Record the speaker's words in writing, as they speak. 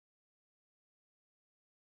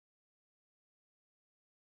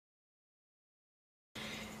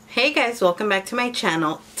Hey guys, welcome back to my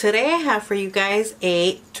channel. Today I have for you guys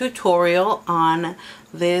a tutorial on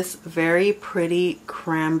this very pretty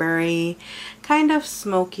cranberry kind of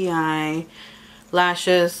smoky eye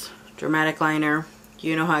lashes, dramatic liner.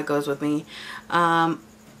 You know how it goes with me. I'm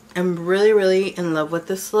really in love with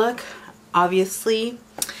this look. Obviously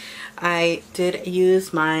I did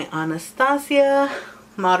use my Anastasia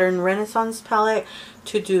Modern Renaissance palette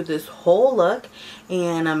to do this whole look,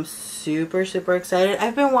 and I'm super excited.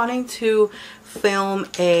 I've been wanting to film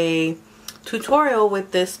a tutorial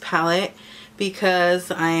with this palette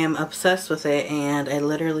because I am obsessed with it and I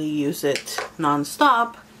literally use it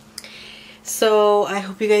non-stop. So I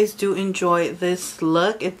hope you guys do enjoy this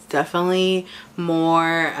look. It's definitely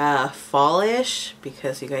more fallish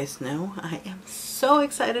because you guys know I am so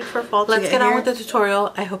excited for fall. Let's get on with the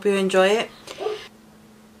tutorial. I hope you enjoy it.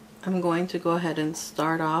 I'm going to go ahead and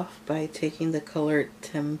start off by taking the color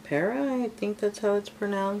Tempera, I think that's how it's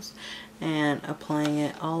pronounced, and applying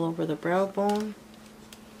it all over the brow bone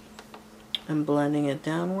and blending it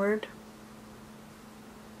downward.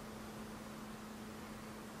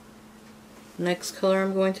 Next color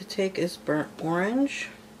I'm going to take is Burnt Orange,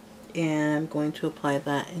 and I'm going to apply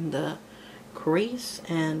that in the crease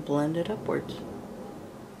and blend it upwards.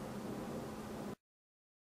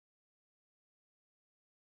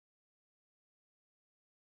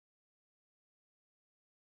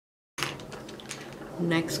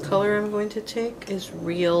 Next color I'm going to take is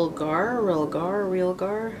Real Gar,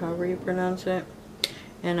 however you pronounce it.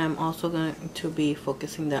 And I'm also going to be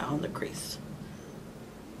focusing that on the crease.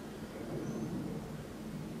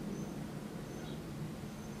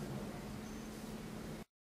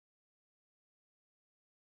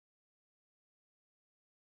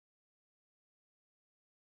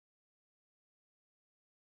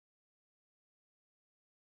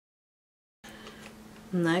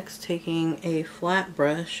 Next, taking a flat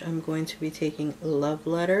brush, I'm going to be taking Love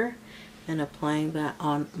Letter and applying that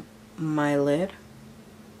on my lid.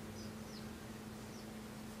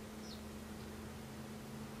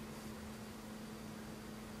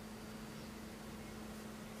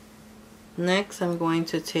 Next, I'm going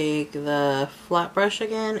to take the flat brush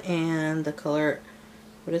again and the color,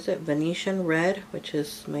 what is it, Venetian Red, which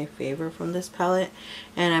is my favorite from this palette,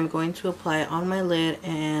 and I'm going to apply it on my lid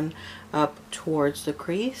and up towards the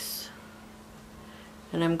crease.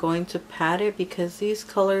 And I'm going to pat it because these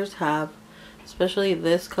colors have, especially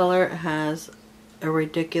this color, has a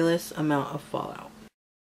ridiculous amount of fallout.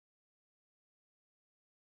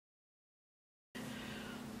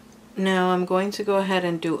 Now I'm going to go ahead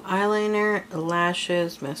and do eyeliner,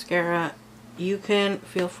 lashes, mascara. You can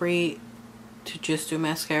feel free to just do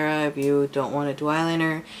mascara if you don't want to do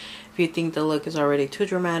eyeliner, if you think the look is already too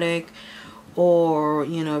dramatic, or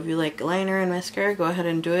you know, if you like liner and mascara, go ahead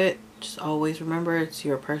and do it. Just always remember it's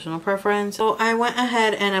your personal preference. So I went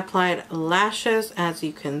ahead and applied lashes. As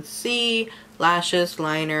you can see, lashes,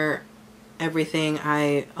 liner, everything.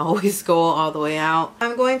 I always go all the way out.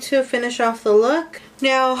 I'm going to finish off the look.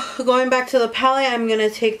 Now going back to the palette, I'm going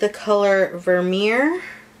to take the color Vermeer.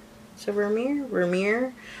 Is it Vermeer?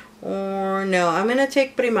 Vermeer? Or no, I'm going to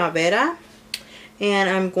take Primavera, and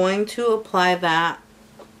I'm going to apply that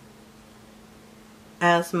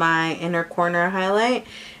as my inner corner highlight.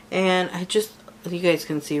 And you guys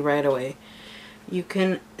can see right away. You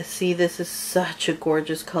can see this is such a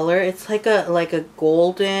gorgeous color. It's like a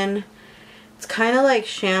golden, it's kind of like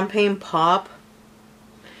champagne pop,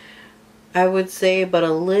 I would say, but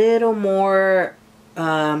a little more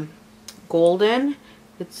golden.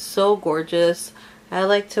 It's so gorgeous. I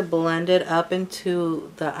like to blend it up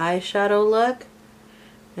into the eyeshadow look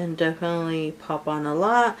and definitely pop on a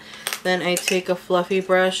lot. Then I take a fluffy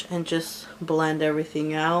brush and just blend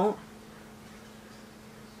everything out,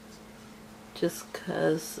 just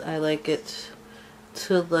because I like it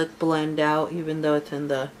to look blend out even though it's in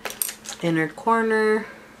the inner corner.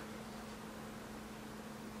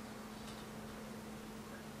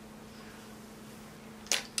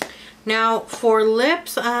 Now for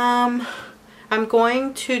lips, I'm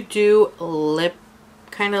going to do lip,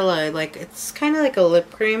 kind of like it's kind of like a lip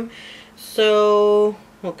cream. So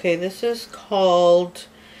okay, this is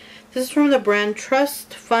from the brand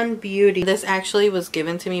Trust Fund Beauty. This actually was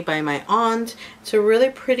given to me by my aunt. It's a really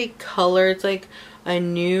pretty color. It's like a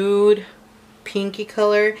nude pinky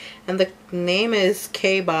color, and the name is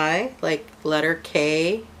K by, like letter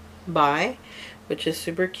K by, which is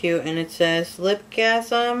super cute, and it says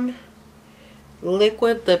Lipgasm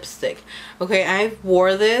liquid lipstick. Okay, I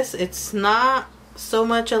wore this. It's not so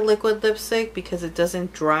much a liquid lipstick because it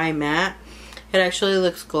doesn't dry matte. It actually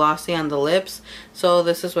looks glossy on the lips, so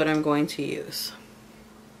this is what I'm going to use.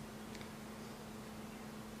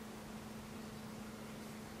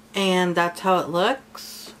 and that's how it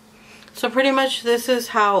looks. So pretty much this is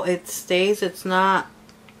how it stays. It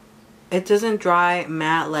doesn't dry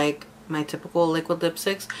matte like my typical liquid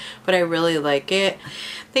lipsticks, but I really like it.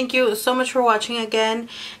 Thank you so much for watching again,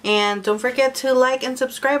 and don't forget to like and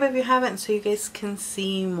subscribe if you haven't, so you guys can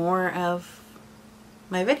see more of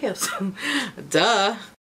my videos. Duh.